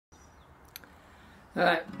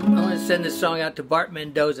Alright, I want to send this song out to Bart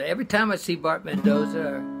Mendoza. Every time I see Bart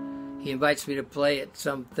Mendoza, he invites me to play at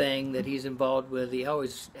something that he's involved with. He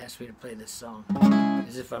always asks me to play this song,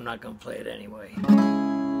 as if I'm not going to play it anyway.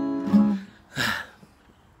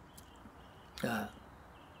 I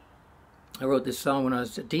wrote this song when I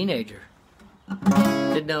was a teenager.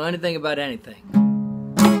 Didn't know anything about anything.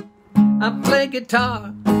 I play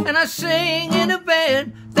guitar and I sing in a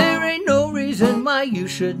band. There ain't no reason why you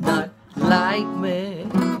should not like me.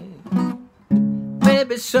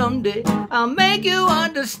 Maybe someday I'll make you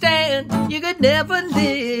understand you could never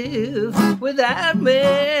live without me.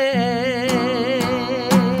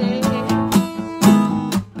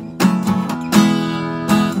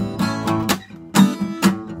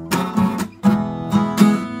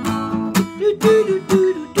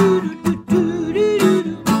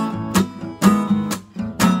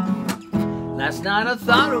 Last night I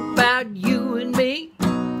thought about you and me,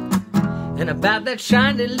 and about that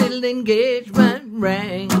shiny little engagement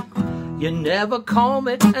ring. You never call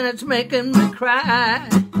me and it's making me cry.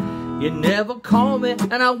 You never call me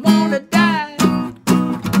and I wanna die.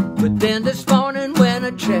 But then this morning when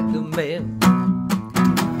I checked the mail,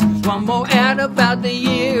 there's one more ad about the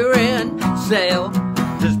year-end sale.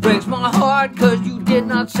 This breaks my heart cause you did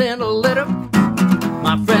not send a letter.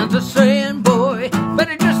 My friends are saying, boy,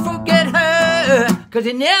 better just forget her, cause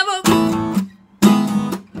you never call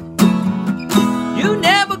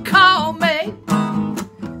me.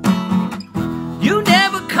 You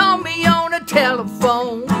never call me on the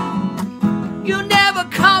telephone. You never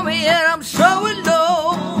call me and I'm so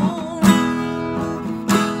alone.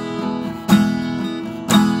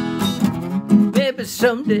 Maybe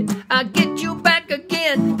someday I'll get you back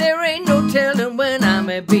again. There ain't no telling when I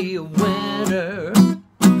may be a winner.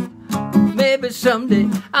 Maybe someday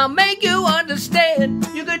I'll make you understand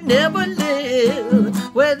you could never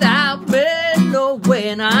live without me. No way.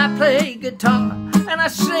 And I play guitar and I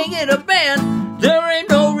sing in a band. There ain't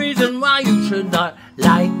no reason why you should not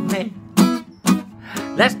like me.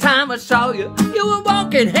 Last time I saw you, you were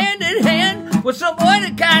walking hand in hand with some other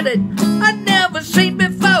guy that I'd never seen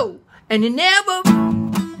before. And you never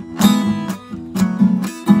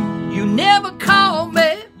call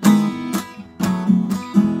me.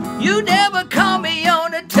 You never call me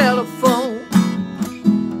on the telephone.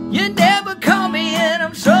 You never call me and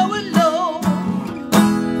I'm so alone.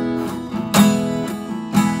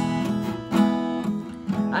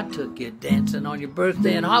 I took you dancing on your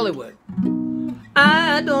birthday in Hollywood.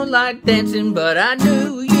 I don't like dancing, but I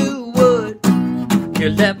knew you would. You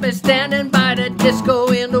left me standing by the disco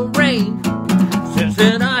in the rain. Since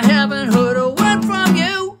then I haven't heard a word from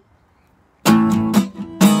you.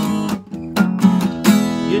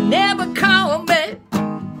 You never call me.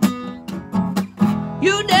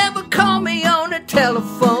 You never call me on the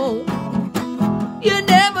telephone. You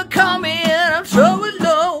never call me and I'm so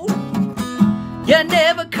alone. You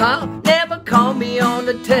never call me on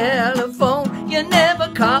the telephone. You never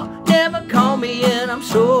call me and I'm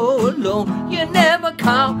so alone. You never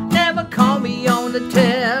call me on the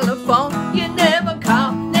telephone. You never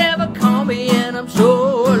call me and I'm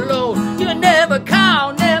so alone. You never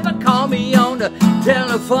call me on the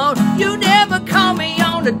telephone. You never